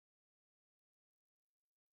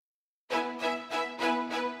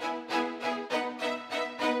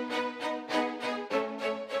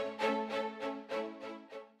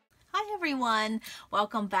everyone,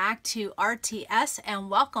 welcome back to RTS and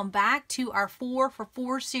welcome back to our 4 for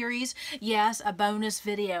 4 series. Yes, a bonus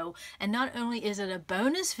video. And not only is it a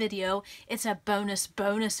bonus video, it's a bonus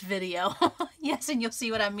video. Yes, and you'll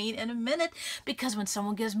see what I mean in a minute, because when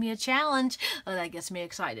someone gives me a challenge, that gets me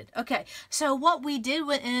excited. Okay, so what we did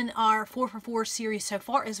in our 4 for 4 series so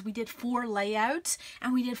far is we did 4 layouts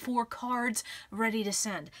and we did 4 cards ready to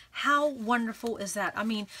send. How wonderful is that? I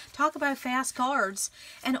mean, talk about fast cards.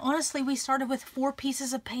 And honestly, we started with 4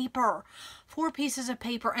 pieces of paper. 4 pieces of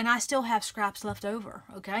paper, and I still have scraps left over,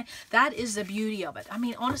 okay? That is the beauty of it. I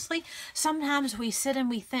mean, honestly, sometimes we sit and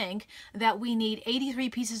we think that we need 83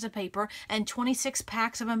 pieces of paper and 26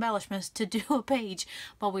 packs of embellishments to do a page,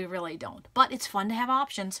 but we really don't. But it's fun to have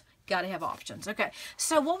options. Got to have options. Okay,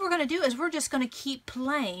 so what we're going to do is we're just going to keep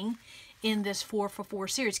playing in this 4 for 4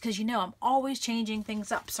 series, because you know I'm always changing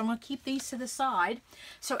things up. So I'm going to keep these to the side.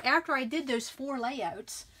 So after I did those 4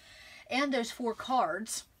 layouts and those 4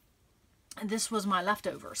 cards, this was my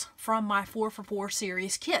leftovers from my 4 for 4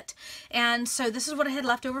 series kit. And so this is what I had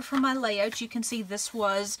left over from my layouts. You can see this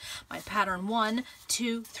was my pattern 1,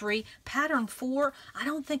 2, 3. Pattern 4, I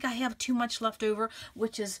don't think I have too much left over,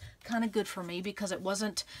 which is kind of good for me because it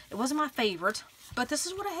wasn't my favorite. But this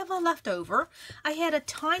is what I have left over. I had a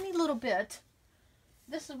tiny little bit.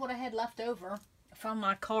 This is what I had left over from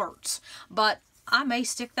my cards. But I may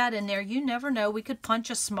stick that in there. You never know. We could punch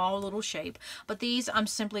a small little shape. But these I'm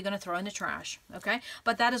simply going to throw in the trash. Okay?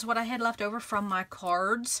 But that is what I had left over from my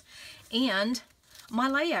cards and my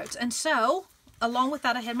layouts. And so, along with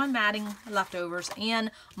that, I had my matting leftovers and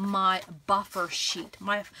my buffer sheet,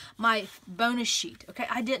 my bonus sheet. Okay,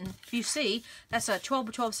 I didn't. You see, that's a 12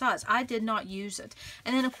 by 12 size. I did not use it.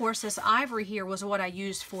 And then, of course, this ivory here was what I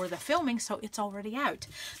used for the filming, so it's already out.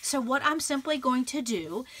 So what I'm simply going to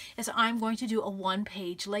do is I'm going to do a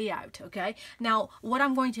 1-page layout. Okay, now what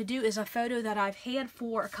I'm going to do is a photo that I've had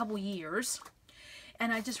for a couple years.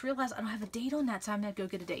 And I just realized I don't have a date on that, so I'm going to go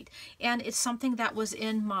get a date. And it's something that was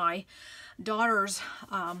in my daughter's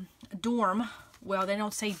dorm. Well, they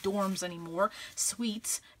don't say dorms anymore.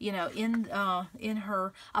 Suites, you know, in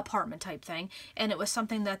her apartment type thing. And it was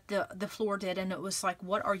something that the floor did, and it was like,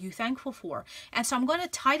 what are you thankful for? And so I'm going to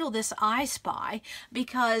title this I Spy,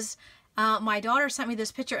 because my daughter sent me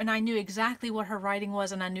this picture and I knew exactly what her writing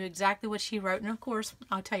was, and I knew exactly what she wrote. And of course,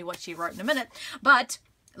 I'll tell you what she wrote in a minute. But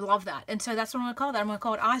love that. And so that's what I'm going to call that. I'm going to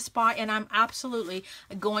call it I Spy, and I'm absolutely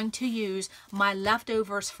going to use my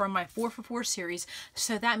leftovers from my 4 for 4 series.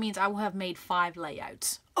 So that means I will have made 5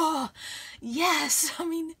 layouts. Oh, yes. I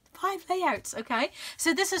mean, 5 layouts. Okay.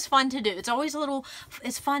 So this is fun to do. It's always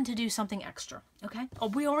it's fun to do something extra. Okay. Oh,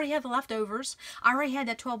 we already have the leftovers. I already had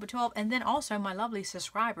that 12 by 12. And then also my lovely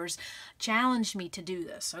subscribers challenged me to do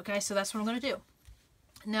this. Okay. So that's what I'm going to do.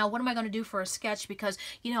 Now, what am I going to do for a sketch? Because,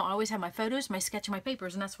 you know, I always have my photos, my sketch, and my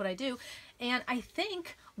papers, and that's what I do. And I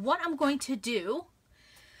think what I'm going to do,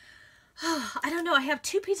 I don't know, I have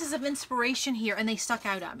 2 pieces of inspiration here, and they stuck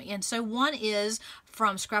out at me. And so one is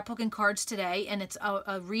from Scrapbooking Cards Today, and it's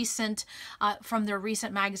a recent, from their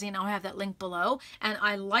recent magazine. I'll have that link below. And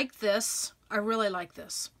I like this. I really like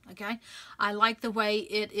this, okay? I like the way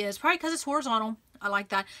it is, probably because it's horizontal. I like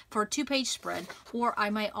that for a 2-page spread. Or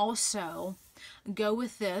I may also go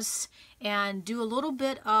with this and do a little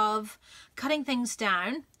bit of cutting things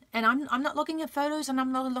down. And I'm not looking at photos, and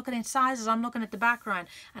I'm not looking at sizes. I'm looking at the background,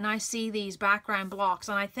 and I see these background blocks.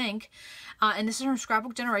 And I think, and this is from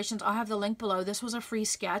Scrapbook Generations. I'll have the link below. This was a free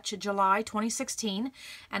sketch, July 2016,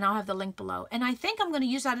 and I'll have the link below. And I think I'm going to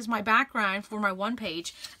use that as my background for my 1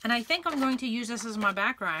 page. And I think I'm going to use this as my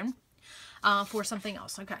background for something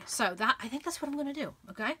else. Okay, so I think that's what I'm going to do.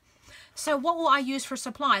 Okay. So what will I use for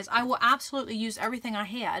supplies? I will absolutely use everything I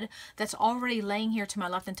had that's already laying here to my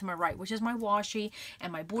left and to my right, which is my washi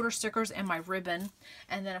and my border stickers and my ribbon.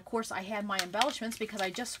 And then, of course, I had my embellishments because I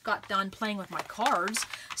just got done playing with my cards.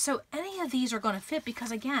 So any of these are going to fit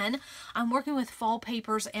because, again, I'm working with fall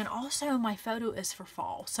papers, and also my photo is for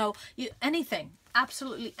fall. So anything,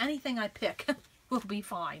 absolutely anything I pick will be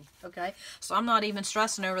fine, okay? So I'm not even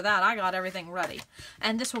stressing over that. I got everything ready.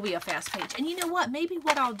 And this will be a fast page. And you know what? Maybe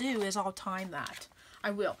what I'll do is I'll time that.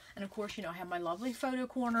 I will. And of course, you know, I have my lovely photo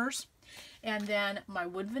corners. And then my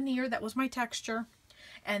wood veneer, that was my texture.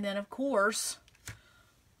 And then, of course,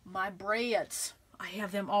 my braids. I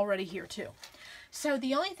have them already here too. So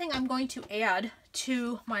the only thing I'm going to add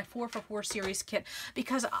to my 4 for 4 series kit,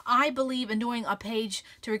 because I believe in doing a page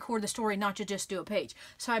to record the story, not to just do a page.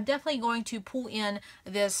 So I'm definitely going to pull in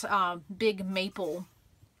this big maple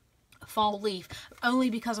fall leaf, only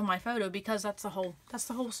because of my photo, because that's the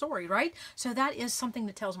whole story, right? So that is something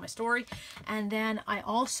that tells my story. And then I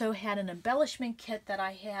also had an embellishment kit that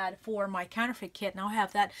I had for my counterfeit kit, and I'll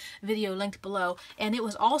have that video linked below, and it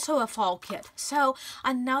was also a fall kit. So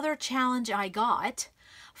another challenge I got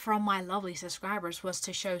from my lovely subscribers was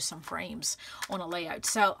to show some frames on a layout.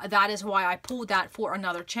 So that is why I pulled that for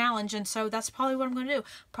another challenge, and so that's probably what I'm going to do.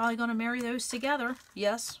 Probably going to marry those together.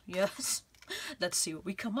 Yes, yes. Let's see what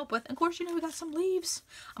we come up with. Of course, you know, we got some leaves.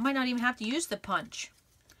 I might not even have to use the punch,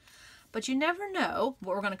 but you never know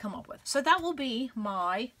what we're going to come up with. So that will be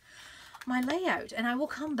my layout, and I will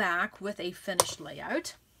come back with a finished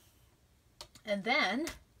layout. And then,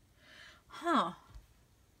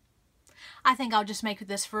 I think I'll just make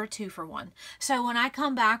this for a 2-for-1. So when I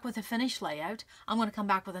come back with a finished layout, I'm going to come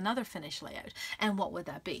back with another finished layout. And what would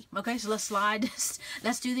that be? Okay, so let's slide.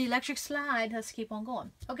 Let's do the electric slide. Let's keep on going.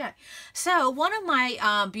 Okay, so one of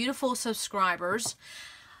my beautiful subscribers,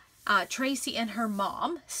 Tracy, and her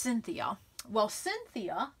mom, Cynthia. Well,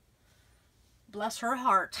 Cynthia, bless her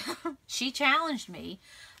heart, she challenged me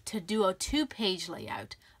to do a 2-page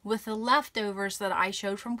layout with the leftovers that I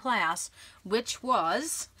showed from class, which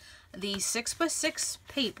was the 6x6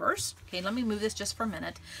 papers. Okay, let me move this just for a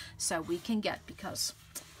minute so we can get, because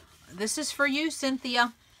this is for you,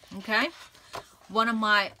 Cynthia. Okay, one of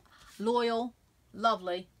my loyal,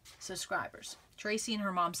 lovely subscribers, Tracy, and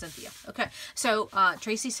her mom, Cynthia. Okay, so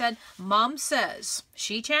Tracy said, Mom says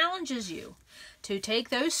she challenges you to take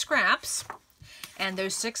those scraps and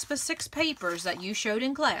those 6x6 papers that you showed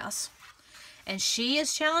in class, and she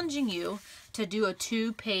is challenging you to do a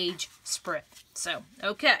 2-page spread. So,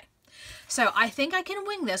 okay. So I think I can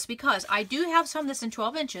wing this, because I do have some that's in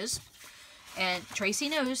 12 inches. And Tracy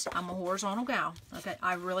knows I'm a horizontal gal. Okay,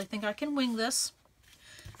 I really think I can wing this.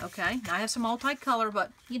 Okay, now I have some multicolor,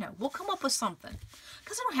 but, you know, we'll come up with something.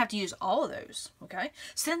 Because I don't have to use all of those, okay?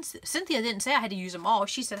 Since Cynthia didn't say I had to use them all,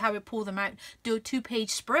 she said how we pull them out, do a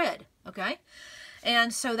 2-page spread, okay?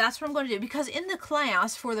 And so that's what I'm going to do, because in the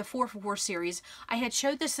class for the 4x4 series, I had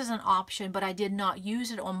showed this as an option, but I did not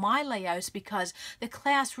use it on my layouts, because the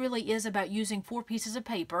class really is about using 4 pieces of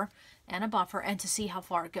paper and a buffer and to see how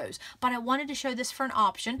far it goes. But I wanted to show this for an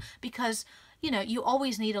option because, you know, you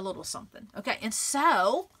always need a little something. Okay, and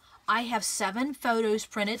so I have 7 photos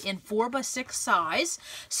printed in 4x6 size.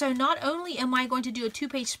 So not only am I going to do a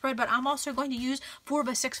 2-page spread, but I'm also going to use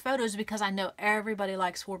 4x6 photos, because I know everybody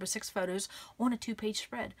likes 4x6 photos on a 2-page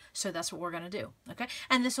spread. So that's what we're going to do. Okay,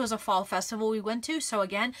 and this was a fall festival we went to. So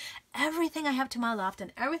again, everything I have to my left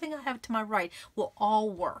and everything I have to my right will all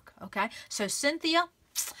work. Okay, so Cynthia,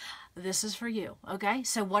 this is for you. Okay,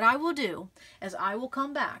 so what I will do is I will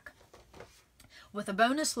come back with a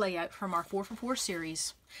bonus layout from our 4x4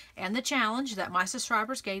 series and the challenge that my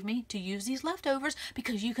subscribers gave me to use these leftovers,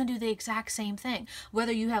 because you can do the exact same thing,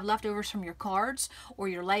 whether you have leftovers from your cards or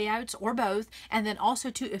your layouts or both. And then also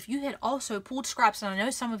too, if you had also pulled scraps, and I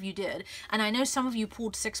know some of you did, and I know some of you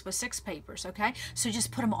pulled 6x6 papers, okay? So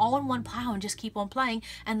just put them all in one pile and just keep on playing,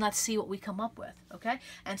 and let's see what we come up with, okay?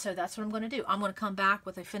 And so that's what I'm going to do. I'm going to come back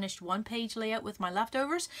with a finished 1-page layout with my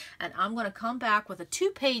leftovers, and I'm going to come back with a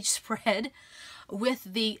 2-page spread with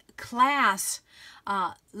the class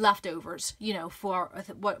leftovers, you know, for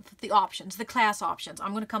what the options, the class options.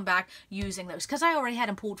 I'm going to come back using those because I already had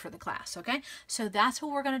them pulled for the class, okay? So that's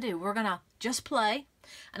what we're going to do. We're going to just play,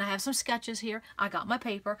 and I have some sketches here. I got my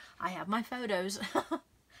paper. I have my photos,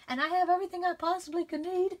 and I have everything I possibly could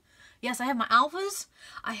need. Yes, I have my alphas.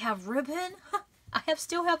 I have ribbon. I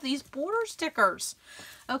still have these border stickers.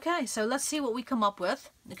 Okay, so let's see what we come up with,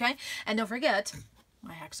 okay? And don't forget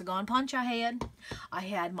my hexagon punch I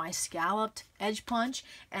had my scalloped edge punch,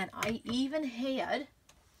 and I even had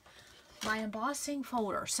my embossing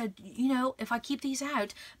folder. So, you know, if I keep these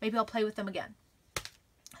out, maybe I'll play with them again.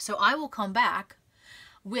 So I will come back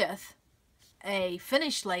with a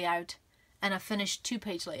finished layout and a finished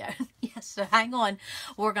 2-page layout. Yes, so hang on.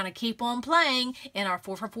 We're going to keep on playing in our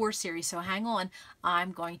 4x4 series. So hang on.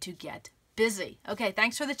 I'm going to get busy. Okay,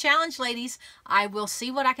 thanks for the challenge, ladies. I will see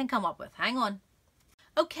what I can come up with. Hang on.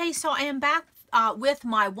 Okay, so I am back with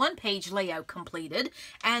my 1-page layout completed,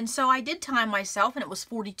 and so I did time myself, and it was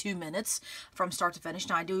 42 minutes from start to finish.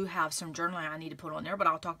 Now I do have some journaling I need to put on there, but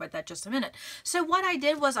I'll talk about that just a minute. So what I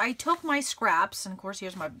did was I took my scraps, and of course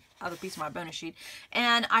here's my other piece of my bonus sheet,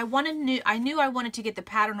 and I knew I wanted to get the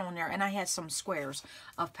pattern on there, and I had some squares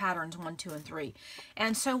of patterns 1, 2, and 3.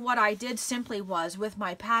 And so what I did simply was with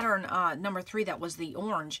my pattern number 3, that was the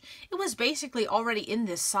orange, it was basically already in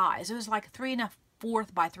this size. It was like 3 and a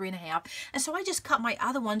 1/4 by 3.5. And so I just cut my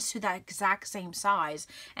other ones to that exact same size,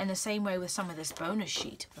 and the same way with some of this bonus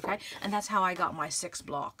sheet, okay? And that's how I got my 6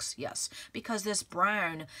 blocks, yes, because this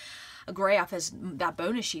brown graph is that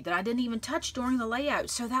bonus sheet that I didn't even touch during the layout,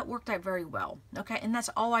 so that worked out very well, okay? And that's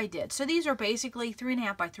all I did. So these are basically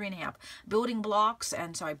 3.5 by 3.5 building blocks,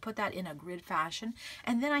 and so I put that in a grid fashion.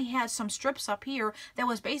 And then I had some strips up here that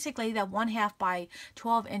was basically that 1/2 by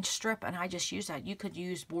 12-inch strip, and I just used that. You could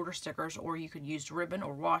use border stickers, or you could use ribbon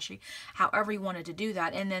or washi, however you wanted to do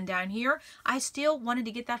that. And then down here, I still wanted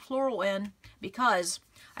to get that floral in, because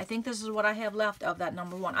I think this is what I have left of that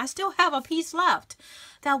number 1. I still have a piece left.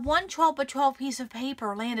 That 1 12 by 12 piece of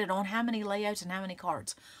paper landed on how many layouts and how many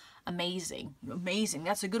cards? Amazing, amazing.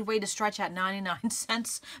 That's a good way to stretch that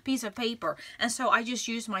 99-cent piece of paper. And so I just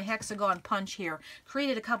used my hexagon punch here,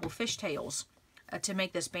 created a couple fishtails to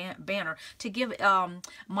make this banner, to give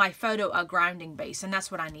my photo a grounding base, and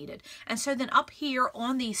that's what I needed. And so then up here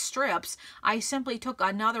on these strips, I simply took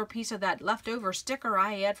another piece of that leftover sticker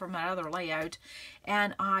I had from that other layout,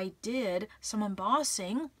 and I did some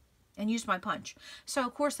embossing and used my punch. So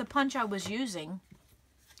of course the punch I was using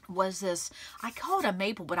was this, I call it a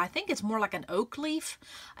maple, but I think it's more like an oak leaf.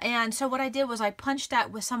 And so what I did was I punched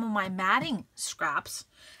that with some of my matting scraps,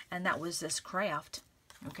 and that was this craft.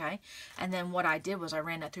 Okay, and then what I did was I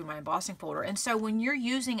ran that through my embossing folder. And so when you're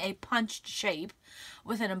using a punched shape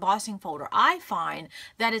with an embossing folder, I find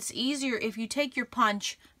that it's easier if you take your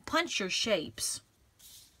punch your shapes.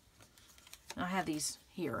 I have these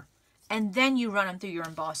here, and then you run them through your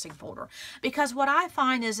embossing folder. Because what I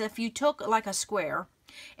find is if you took like a square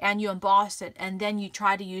and you embossed it, and then you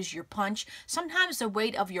try to use your punch, sometimes the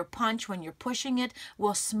weight of your punch when you're pushing it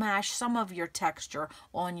will smash some of your texture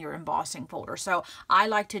on your embossing folder. So I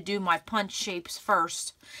like to do my punch shapes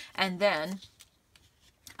first, and then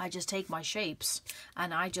I just take my shapes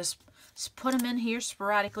and I just put them in here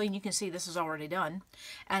sporadically, and you can see this is already done,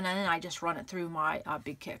 and then I just run it through my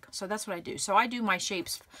big kick. So that's what I do. So I do my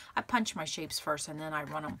shapes, I punch my shapes first, and then I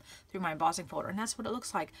run them through my embossing folder, and that's what it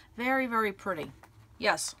looks like. Very, very pretty.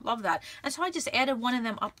 Yes, love that. And so I just added one of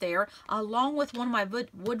them up there, along with one of my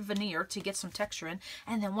wood veneer to get some texture in,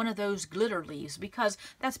 and then one of those glitter leaves, because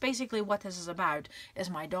that's basically what this is about, is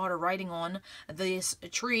my daughter writing on this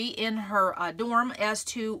tree in her dorm as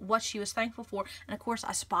to what she was thankful for. And of course,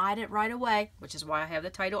 I spied it right away, which is why I have the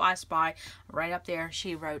title, I Spy. Right up there,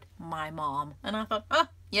 she wrote, "My mom." And I thought, oh,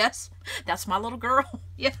 yes, that's my little girl.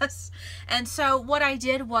 Yes. And so what I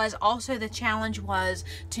did was also, the challenge was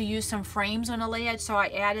to use some frames on a layout. So I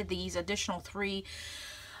added these additional 3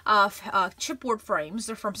 chipboard frames.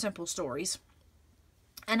 They're from Simple Stories.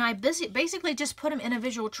 And I basically just put them in a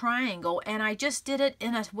visual triangle, and I just did it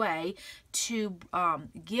in a way to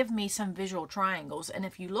give me some visual triangles. And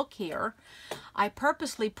if you look here, I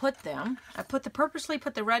purposely put them, purposely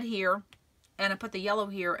put the red here, and I put the yellow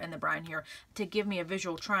here and the brown here to give me a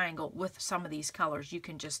visual triangle with some of these colors. You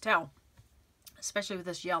can just tell, especially with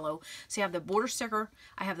this yellow. So I have the border sticker,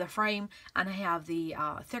 I have the frame, and I have the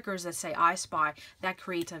thickers that say I Spy. That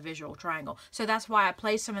creates a visual triangle. So that's why I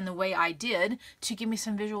placed them in the way I did, to give me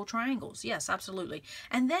some visual triangles. Yes, absolutely.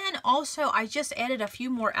 And then also I just added a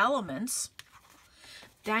few more elements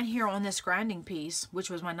down here on this grounding piece,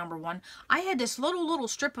 which was my number 1. I had this little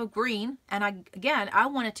strip of green, and I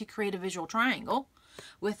wanted to create a visual triangle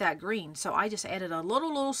with that green. So I just added a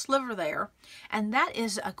little sliver there, and that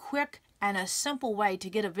is a quick and a simple way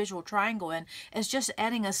to get a visual triangle in, is just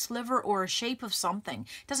adding a sliver or a shape of something.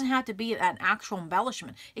 It doesn't have to be an actual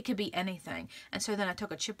embellishment. It could be anything. And so then I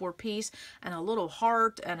took a chipboard piece and a little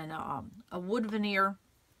heart and a wood veneer,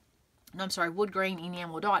 no, I'm sorry, wood grain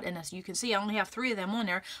enamel dot. And as you can see, I only have 3 of them on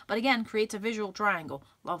there, but again, creates a visual triangle.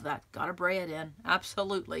 Love that. Gotta braid it in.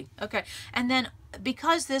 Absolutely. Okay. And then,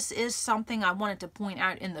 because this is something I wanted to point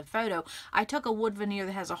out in the photo, I took a wood veneer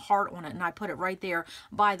that has a heart on it, and I put it right there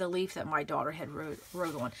by the leaf that my daughter had wrote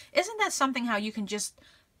on. Isn't that something, how you can just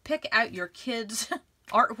pick out your kids'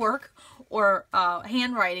 artwork or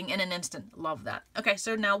handwriting in an instant? Love that. Okay,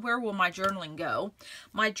 so now where will my journaling go?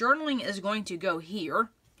 My journaling is going to go here,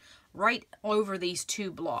 right over these 2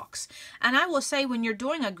 blocks. And I will say, when you're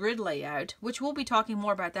doing a grid layout, which we'll be talking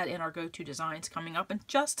more about that in our go-to designs coming up in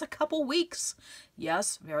just a couple weeks.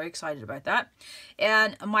 Yes, very excited about that.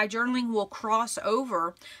 And my journaling will cross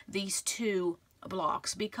over these 2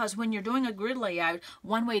 blocks, because when you're doing a grid layout,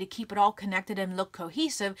 one way to keep it all connected and look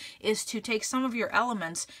cohesive is to take some of your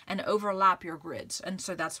elements and overlap your grids. And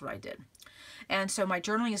so that's what I did. And so my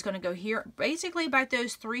journaling is going to go here, basically about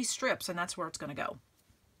those 3 strips, and that's where it's going to go.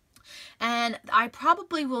 And I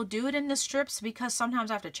probably will do it in the strips, because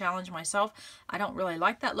sometimes I have to challenge myself. I don't really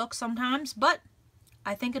like that look sometimes, but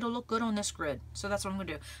I think it'll look good on this grid. So that's what I'm going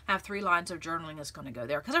to do. I have 3 lines of journaling that's going to go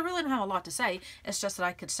there because I really don't have a lot to say. It's just that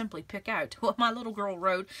I could simply pick out what my little girl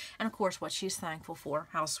wrote and, of course, what she's thankful for.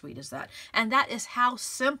 How sweet is that? And that is how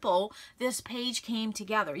simple this page came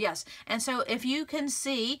together. Yes. And so if you can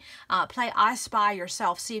see, play I Spy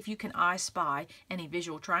yourself. See if you can I Spy any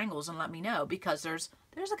visual triangles and let me know because there's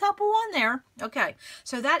a couple on there. Okay.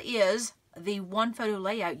 So that is the one photo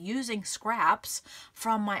layout using scraps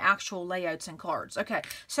from my actual layouts and cards. Okay,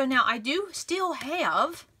 so now I do still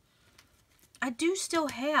have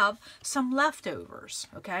some leftovers.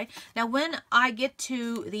 Okay, now when I get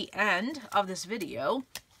to the end of this video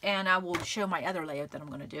and I will show my other layout that I'm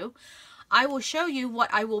going to do, I will show you what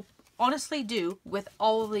I will honestly do with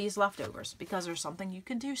all of these leftovers because there's something you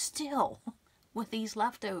can do still with these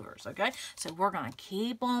leftovers. Okay, so we're going to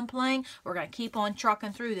keep on playing. We're going to keep on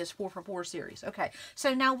trucking through this 4for4 series. Okay,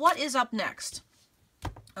 so now what is up next?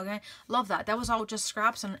 Okay, love that. That was all just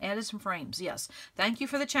scraps and added some frames. Yes, thank you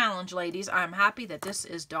for the challenge, ladies. I'm happy that this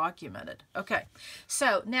is documented. Okay,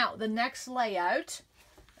 so now the next layout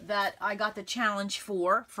that I got the challenge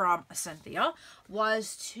for from Cynthia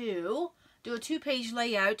was to do a 2-page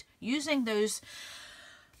layout using the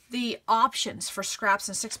options for scraps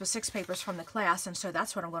and 6x6 papers from the class, and so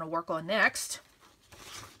that's what I'm going to work on next.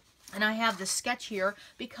 And I have this sketch here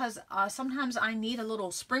because sometimes I need a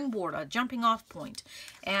little springboard, a jumping off point.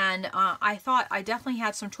 And I thought I definitely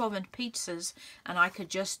had some 12-inch pieces and I could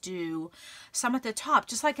just do some at the top,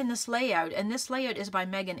 just like in this layout. And this layout is by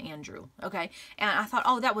Megan Andrew, okay? And I thought,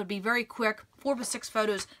 oh, that would be very quick. 4x6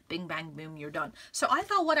 photos, bing, bang, boom, you're done. So I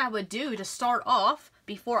thought what I would do to start off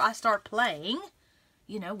before I start playing,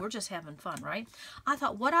 you know, we're just having fun, right? I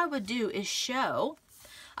thought what I would do is show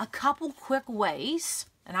a couple quick ways,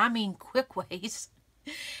 and I mean quick ways,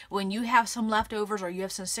 when you have some leftovers or you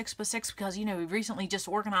have some 6x6, because, you know, we've recently just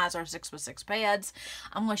organized our 6x6 pads.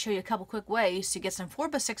 I'm going to show you a couple quick ways to get some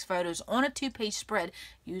 4x6 photos on a 2-page spread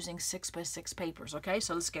using 6x6 papers, okay?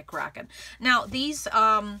 So let's get cracking. Now, these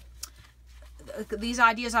ideas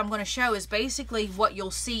I'm going to show is basically what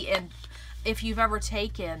you'll see in if you've ever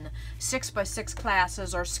taken 6x6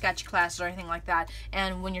 classes or sketch classes or anything like that,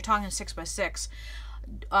 and when you're talking 6x6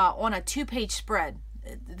 on a 2-page spread,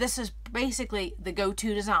 this is basically the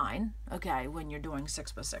go-to design, okay, when you're doing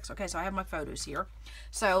 6x6. Okay, so I have my photos here.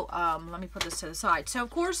 So let me put this to the side. So, of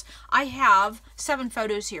course, I have 7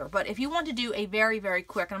 photos here, but if you want to do a very, very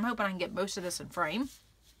quick, and I'm hoping I can get most of this in frame,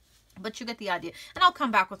 but you get the idea. And I'll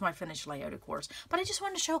come back with my finished layout, of course. But I just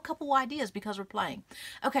wanted to show a couple ideas because we're playing.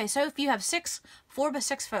 Okay, so if you have 6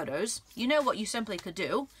 4x6 photos, you know what you simply could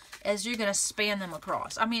do is you're going to span them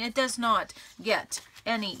across. I mean, it does not get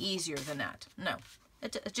any easier than that. No,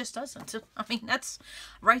 it just doesn't. I mean, that's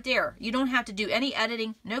right there. You don't have to do any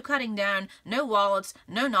editing, no cutting down, no wallets,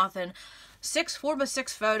 no nothing. 6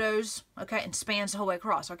 4x6 photos, okay, and spans the whole way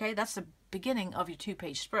across, okay? That's the beginning of your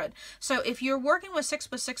 2-page spread. So if you're working with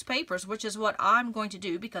 6x6 papers, which is what I'm going to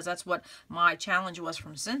do because that's what my challenge was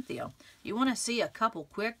from Cynthia, you want to see a couple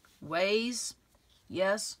quick ways.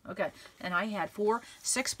 Yes, okay. And I had 4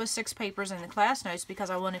 6x6 papers in the class notes because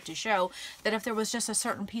I wanted to show that if there was just a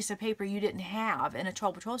certain piece of paper you didn't have in a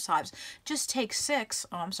 12x12 size, just take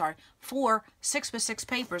 4 6x6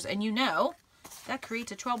 papers, and you know that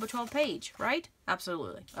creates a 12x12 page, right?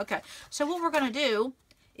 Absolutely. Okay, so what we're going to do,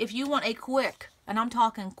 if you want a quick, and I'm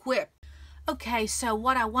talking quick, okay, so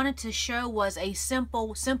what I wanted to show was a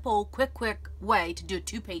simple, quick way to do a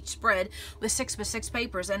 2-page spread with 6x6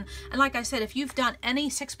 papers. And like I said, if you've done any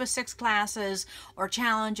 6x6 classes or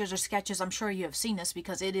challenges or sketches, I'm sure you have seen this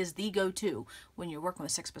because it is the go-to when you're working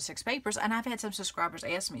with 6x6 papers. And I've had some subscribers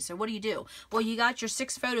ask me, so what do? Well, you got your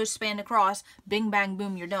 6 photos spanned across, bing, bang,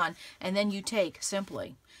 boom, you're done. And then you take 4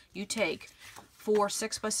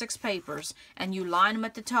 6x6 papers and you line them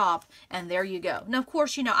at the top, and there you go. Now, of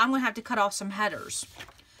course, you know, I'm going to have to cut off some headers,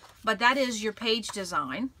 but that is your page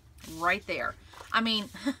design right there. I mean,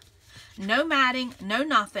 no matting, no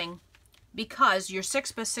nothing, because your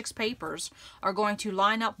 6x6 papers are going to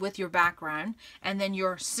line up with your background, and then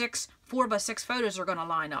your 6 4x6 photos are going to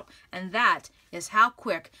line up, and that is how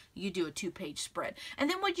quick you do a 2-page spread. And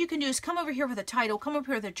then what you can do is come over here with a title, come over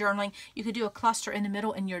here with a journaling. You could do a cluster in the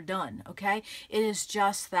middle and you're done, okay? It is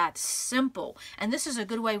just that simple. And this is a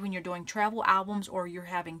good way when you're doing travel albums or you're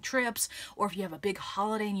having trips, or if you have a big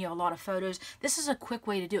holiday and you have a lot of photos. This is a quick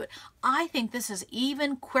way to do it. I think this is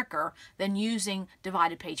even quicker than using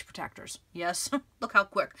divided page protectors. Yes, look how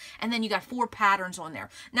quick. And then you got 4 patterns on there.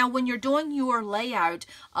 Now, when you're doing your layout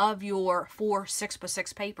of your 4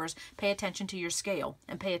 6x6 papers, pay attention to your scale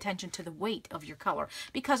and pay attention to the weight of your color,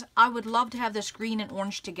 because I would love to have this green and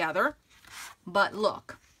orange together, but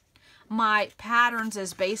look, my patterns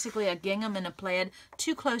is basically a gingham and a plaid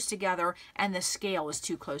too close together, and the scale is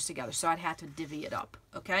too close together, so I'd have to divvy it up,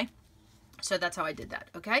 okay? So that's how I did that,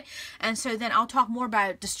 okay? And so then I'll talk more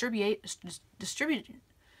about distributing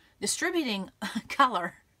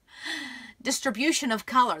color. Distribution of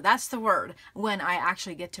color, that's the word, when I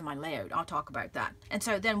actually get to my layout. I'll talk about that. And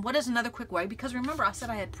so then what is another quick way? Because remember I said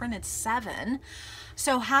I had printed 7.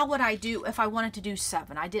 So how would I do if I wanted to do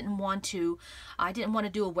 7? I didn't want to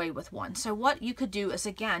do away with 1. So what you could do is,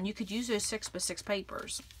 again, you could use those 6x6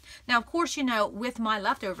 papers. Now, of course, you know, with my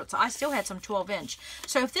leftovers, I still had some 12-inch.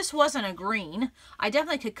 So if this wasn't a green, I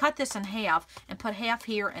definitely could cut this in half and put half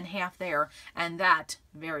here and half there, and that,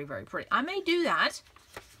 very, very pretty. I may do that.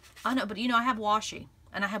 I know, but you know, I have washi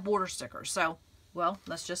and I have border stickers. So, well,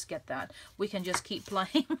 let's just get that. We can just keep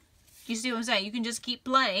playing. You see what I'm saying? You can just keep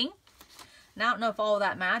playing. Now, I don't know if all of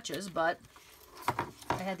that matches, but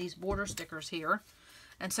I had these border stickers here.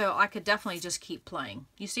 And so I could definitely just keep playing.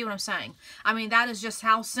 You see what I'm saying? I mean, that is just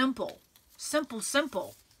how simple. Simple,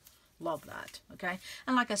 simple. Love that, okay?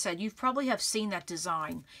 And like I said, you probably have seen that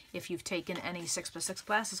design if you've taken any 6x6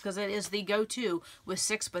 classes, because it is the go-to with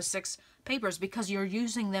 6x6 papers, because you're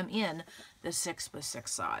using them in the 6x6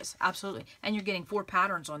 size. Absolutely. And you're getting 4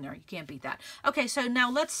 patterns on there. You can't beat that. Okay, so now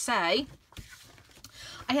let's say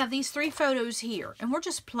I have these 3 photos here, and we're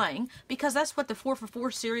just playing, because that's what the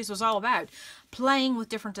 4x4 series was all about, playing with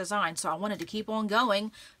different designs. So I wanted to keep on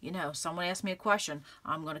going. You know, someone asked me a question,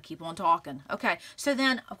 I'm going to keep on talking. Okay, so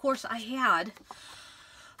then, of course, I had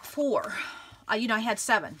 4. You know, I had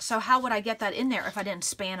 7. So how would I get that in there if I didn't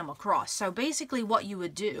span them across? So basically what you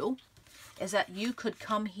would do is that you could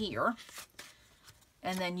come here,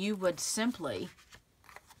 and then you would simply,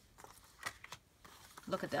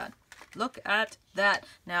 look at that. Look at that.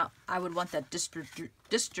 Now, I would want that distribution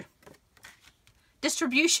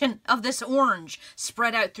of this orange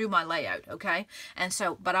spread out through my layout, okay? And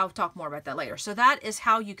so, but I'll talk more about that later. So that is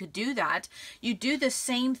how you could do that. You do the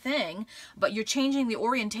same thing, but you're changing the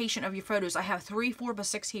orientation of your photos. I have 3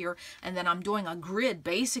 4x6 here, and then I'm doing a grid,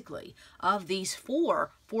 basically, of these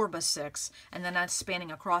 4 4x6, and then that's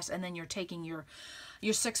spanning across, and then you're taking your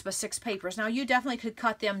 6x6 papers. Now, you definitely could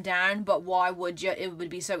cut them down, but why would you? It would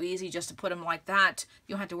be so easy just to put them like that.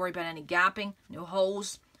 You don't have to worry about any gapping, no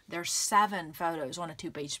holes. There's 7 photos on a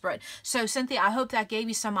 2-page spread. So, Cynthia, I hope that gave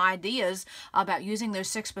you some ideas about using those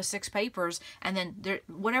 6x6 papers. And then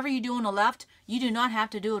whatever you do on the left, you do not have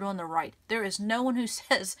to do it on the right. There is no one who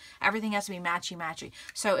says everything has to be matchy-matchy.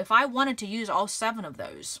 So if I wanted to use all 7 of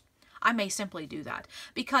those, I may simply do that,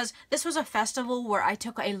 because this was a festival where I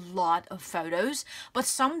took a lot of photos, but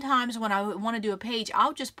sometimes when I want to do a page,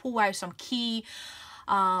 I'll just pull out some key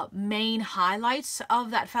main highlights of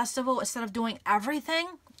that festival instead of doing everything,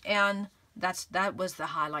 and that was the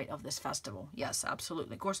highlight of this festival. Yes,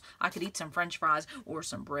 absolutely. Of course, I could eat some French fries or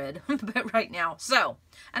some bread, but right now, so,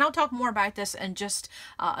 and I'll talk more about this in just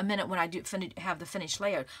a minute when I do have the finished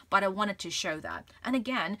layout, but I wanted to show that. And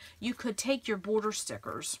again, you could take your border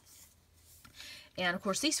stickers. And, of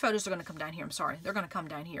course, these photos are going to come down here. I'm sorry. They're going to come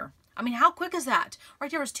down here. I mean, how quick is that?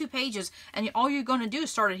 Right there was 2 pages, and all you're going to do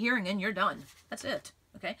is start adhering, and you're done. That's it.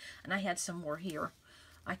 Okay? And I had some more here.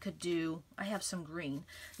 I have some green.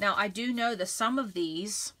 Now, I do know that some of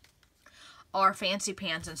these are fancy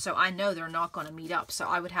pants, and so I know they're not going to meet up, so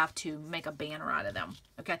I would have to make a banner out of them.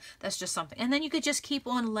 Okay? That's just something. And then you could just keep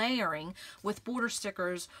on layering with border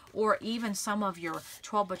stickers, or even some of your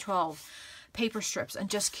 12x12 paper strips, and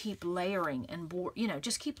just keep layering and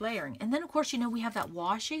just keep layering. And then, of course, you know, we have that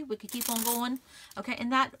washi. We could keep on going. Okay,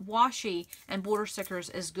 and that washi and border stickers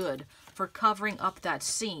is good for covering up that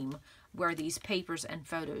seam where these papers and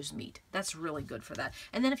photos meet. That's really good for that.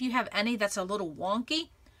 And then if you have any that's a little wonky,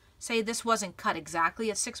 say this wasn't cut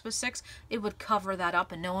exactly at 6x6, it would cover that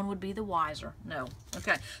up and no one would be the wiser. No.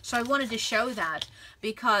 Okay, so I wanted to show that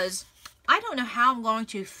because I don't know how I'm going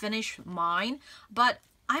to finish mine, but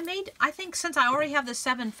I think since I already have the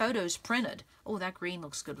 7 photos printed, oh, that green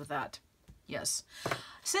looks good with that. Yes.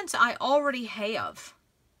 Since I already have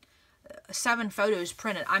 7 photos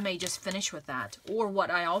printed, I may just finish with that. Or what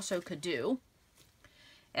I also could do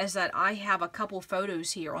is that I have a couple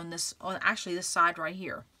photos here on actually this side right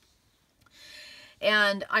here.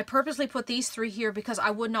 And I purposely put these 3 here because I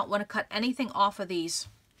would not want to cut anything off of these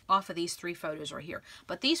 3 photos right here.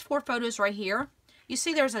 But these 4 photos right here, you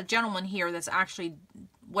see there's a gentleman here that's actually,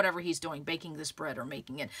 whatever he's doing, baking this bread or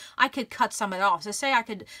making it. I could cut some of it off. So say I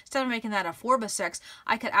could, instead of making that a 4x6,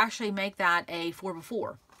 I could actually make that a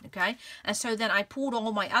 4x4. okay? And so then I pulled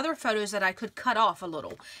all my other photos that I could cut off a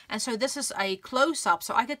little. And so this is a close-up,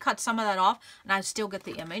 so I could cut some of that off and I'd still get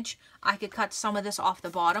the image. I could cut some of this off the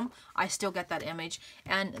bottom, I still get that image.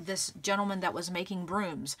 And this gentleman that was making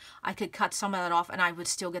brooms, I could cut some of that off and I would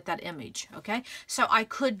still get that image, okay? So I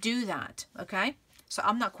could do that, okay? So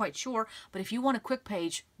I'm not quite sure, but if you want a quick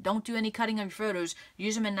page, don't do any cutting of your photos.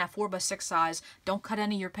 Use them in that 4x6 size. Don't cut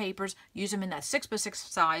any of your papers. Use them in that 6x6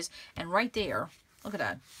 size. And right there, look at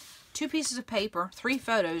that. 2 pieces of paper, 3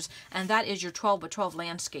 photos, and that is your 12x12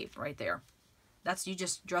 landscape right there. That's, you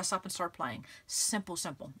just dress up and start playing. Simple,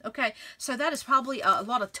 simple. Okay, so that is probably a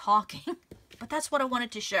lot of talking, but that's what I wanted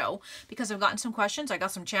to show because I've gotten some questions, I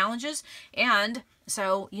got some challenges, and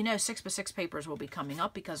so, you know, 6x6 papers will be coming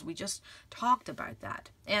up because we just talked about that.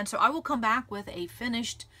 And so I will come back with a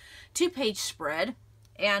finished 2-page spread,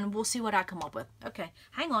 and we'll see what I come up with. Okay,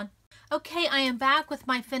 hang on. Okay, I am back with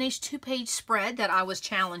my finished 2-page spread that I was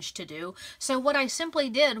challenged to do. So what I simply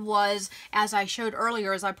did was, as I showed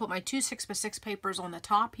earlier, is I put my 2 6x6 papers on the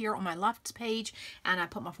top here on my left page, and I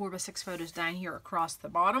put my 4x6 photos down here across the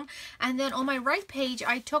bottom. And then on my right page,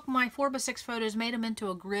 I took my 4x6 photos, made them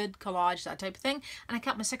into a grid collage, that type of thing, and I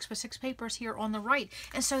cut my 6x6 papers here on the right.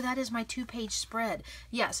 And so that is my 2-page spread.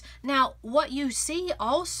 Yes. Now, what you see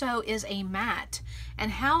also is a mat.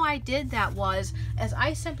 And how I did that was, as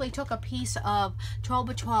I simply took a piece of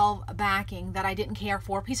 12x12 backing that I didn't care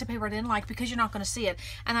for, a piece of paper I didn't like because you're not going to see it,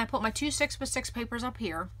 and I put my 2 6x6 papers up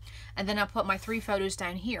here, and then I put my 3 photos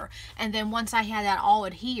down here. And then once I had that all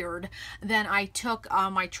adhered, then I took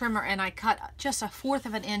my trimmer and I cut just 1/4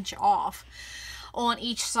 of an inch off on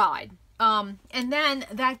each side. And then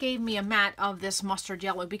that gave me a mat of this mustard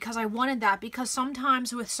yellow because I wanted that, because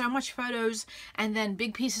sometimes with so much photos and then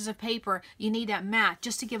big pieces of paper, you need that mat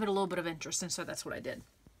just to give it a little bit of interest. And so that's what I did.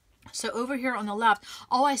 So over here on the left,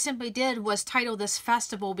 all I simply did was title this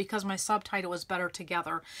Festival because my subtitle is better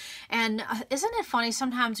together. And isn't it funny?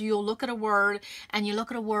 Sometimes you'll look at a word and you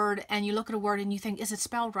look at a word and you look at a word and you think, is it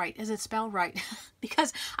spelled right? Is it spelled right?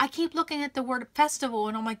 Because I keep looking at the word festival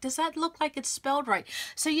and I'm like, does that look like it's spelled right?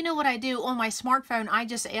 So you know what I do on my smartphone? I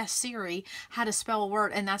just ask Siri how to spell a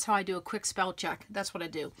word, and that's how I do a quick spell check. That's what I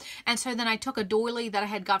do. And so then I took a doily that I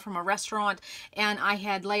had got from a restaurant and I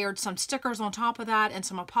had layered some stickers on top of that and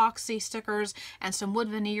some epoxy stickers and some wood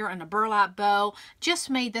veneer and a burlap bow.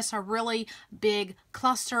 Just made this a really big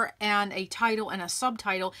cluster and a title and a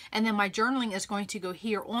subtitle. And then my journaling is going to go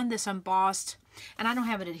here on this embossed, and I don't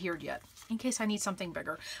have it adhered yet in case I need something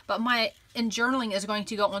bigger, but my journaling is going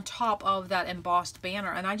to go on top of that embossed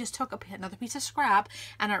banner. And I just took another piece of scrap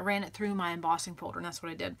and I ran it through my embossing folder, and that's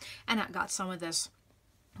what I did. And I got some of this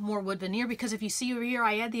more wood veneer because if you see over here,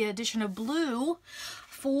 I add the addition of blue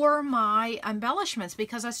for my embellishments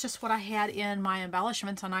because that's just what I had in my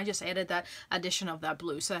embellishments, and I just added that addition of that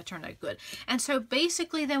blue, so that turned out good. And so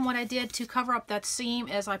basically then what I did to cover up that seam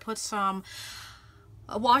is I put some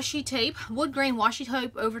washi tape, wood grain washi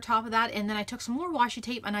tape over top of that, and then I took some more washi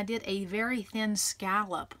tape and I did a very thin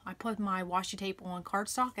scallop. I put my washi tape on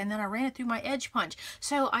cardstock and then I ran it through my edge punch.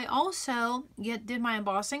 So I also did my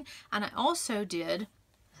embossing, and I also did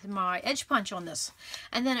my edge punch on this.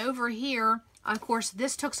 And then over here, of course,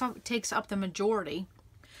 this takes up the majority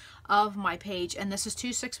of my page, and this is 2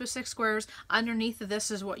 6x6 squares. Underneath of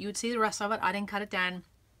this is what you would see the rest of it. I didn't cut it down.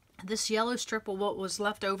 This yellow strip of what was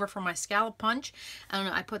left over from my scallop punch, and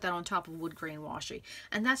I put that on top of wood grain washi.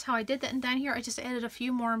 And that's how I did that. And down here I just added a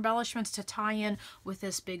few more embellishments to tie in with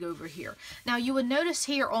this big over here. Now you would notice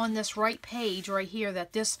here on this right page right here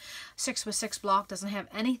that this 6x6 block doesn't have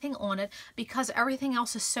anything on it because everything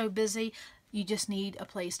else is so busy. You just need a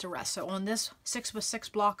place to rest. So on this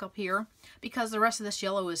 6x6 block up here, because the rest of this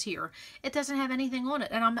yellow is here, it doesn't have anything on it,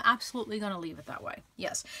 and I'm absolutely going to leave it that way.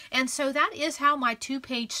 Yes. And so that is how my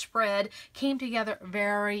 2-page spread came together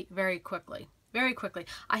very, very quickly. Very quickly.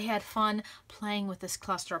 I had fun playing with this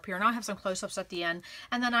cluster up here, and I'll have some close-ups at the end.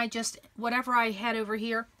 And then I just, whatever I had over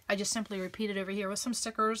here, I just simply repeated over here with some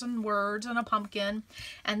stickers and words and a pumpkin.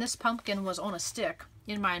 And this pumpkin was on a stick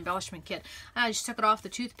in my embellishment kit. And I just took it off the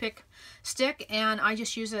toothpick stick and I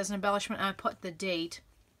just used it as an embellishment, and I put the date.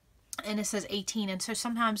 And it says 18, and so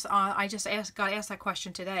sometimes I just got asked that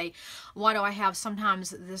question today. Why do I have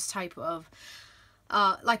sometimes this type of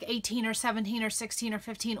like 18 or 17 or 16 or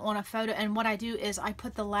 15 on a photo? And what I do is I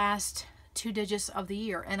put the last 2 digits of the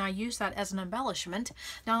year, and I use that as an embellishment.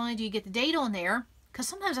 Not only do you get the date on there, because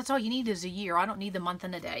sometimes that's all you need is a year. I don't need the month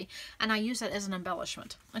and the day. And I use that as an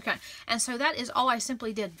embellishment. Okay, and so that is all I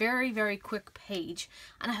simply did. Very, very quick page.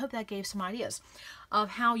 And I hope that gave some ideas. of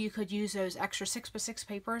how you could use those extra 6x6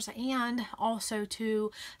 papers, and also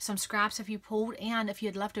to some scraps if you pulled, and if you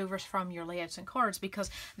had leftovers from your layouts and cards, because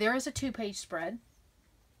there is a 2-page spread.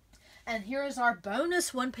 And here is our bonus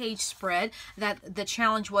 1-page spread that the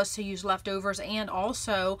challenge was to use leftovers and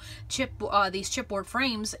also these chipboard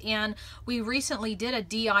frames. And we recently did a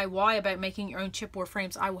DIY about making your own chipboard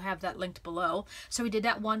frames. I will have that linked below. So we did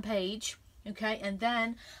that 1 page. Okay, and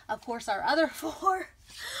then of course our other 4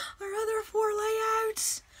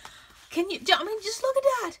 layouts. Can you, I mean, just look at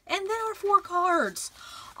that. And then our 4 cards.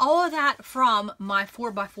 All of that from my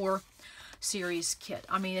 4x4 series kit.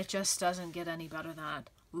 I mean, it just doesn't get any better than that.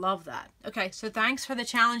 Love that. Okay, so thanks for the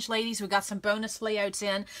challenge, ladies. We got some bonus layouts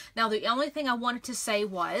in. Now, the only thing I wanted to say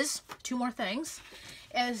was, 2 more things,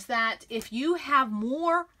 is that if you have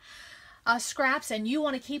more scraps and you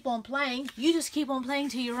want to keep on playing, you just keep on playing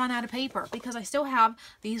till you run out of paper, because I still have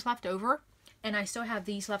these left over. And I still have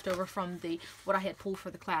these left over from what I had pulled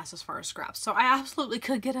for the class as far as scraps. So I absolutely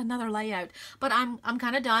could get another layout. But I'm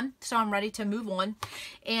kind of done, so I'm ready to move on.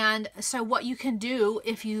 And so what you can do,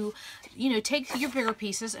 if you take your bigger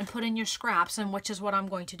pieces and put in your scraps, and which is what I'm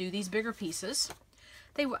going to do, these bigger pieces,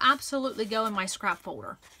 they will absolutely go in my scrap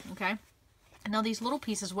folder, okay? Now these little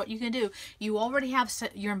pieces, what you can do, you already have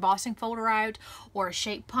your embossing folder out, or a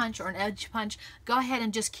shape punch or an edge punch. Go ahead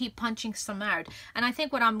and just keep punching some out. And I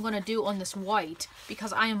think what I'm going to do on this white,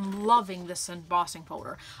 because I am loving this embossing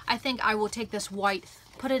folder, I think I will take this white,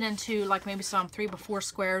 put it into like maybe some 3x4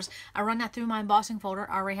 squares. I run that through my embossing folder.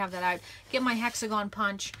 I already have that out. Get my hexagon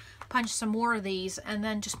punch some more of these, and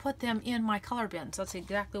then just put them in my color bins. That's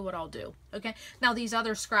exactly what I'll do. Okay, now these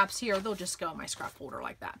other scraps here, they'll just go in my scrap folder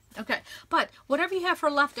like that. Okay, but whatever you have for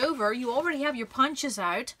leftover, you already have your punches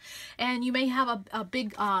out, and you may have a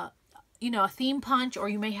big a theme punch, or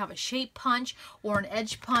you may have a shape punch or an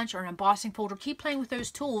edge punch or an embossing folder. Keep playing with those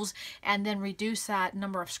tools and then reduce that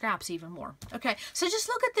number of scraps even more. Okay, so just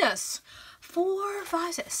look at this. 4,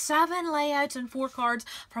 5, 6, 7 layouts and 4 cards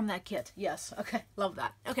from that kit. Yes, okay, love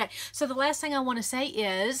that. Okay, so the last thing I want to say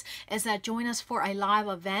is that join us for a live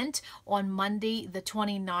event on Monday the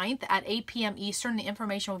 29th at 8 p.m. Eastern. The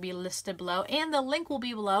information will be listed below and the link will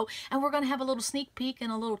be below, and we're going to have a little sneak peek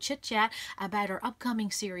and a little chit chat about our upcoming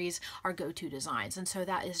series, our go-to designs. And so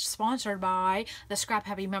that is sponsored by the Scrap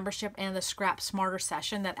Happy membership and the Scrap Smarter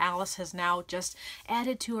session that Alice has now just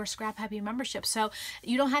added to our Scrap Happy membership. So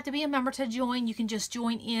you don't have to be a member to join. You can just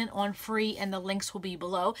join in on free, and the links will be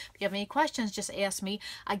below. If you have any questions, just ask me.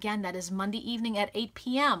 Again, that is Monday evening at 8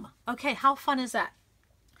 p.m. Okay, how fun is that?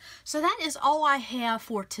 So that is all I have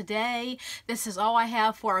for today. This is all I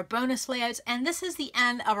have for our bonus layouts, and this is the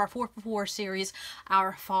end of our 4x4 series,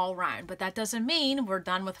 our fall round. But that doesn't mean we're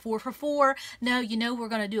done with 4x4. No, you know we're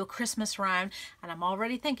going to do a Christmas round, and I'm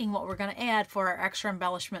already thinking what we're going to add for our extra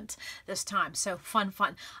embellishments this time. So fun.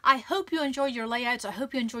 I hope you enjoyed your layouts. I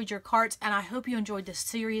hope you enjoyed your cards, and I hope you enjoyed this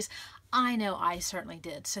series. I know I certainly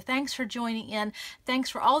did. So thanks for joining in. Thanks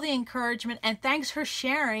for all the encouragement, and thanks for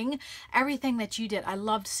sharing everything that you did. I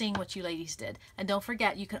loved seeing what you ladies did. And don't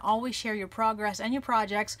forget, you can always share your progress and your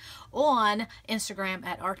projects on Instagram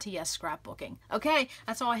at RTS Scrapbooking. Okay,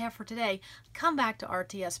 that's all I have for today. Come back to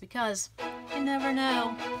RTS, because you never know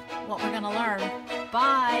what we're going to learn.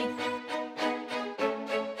 Bye.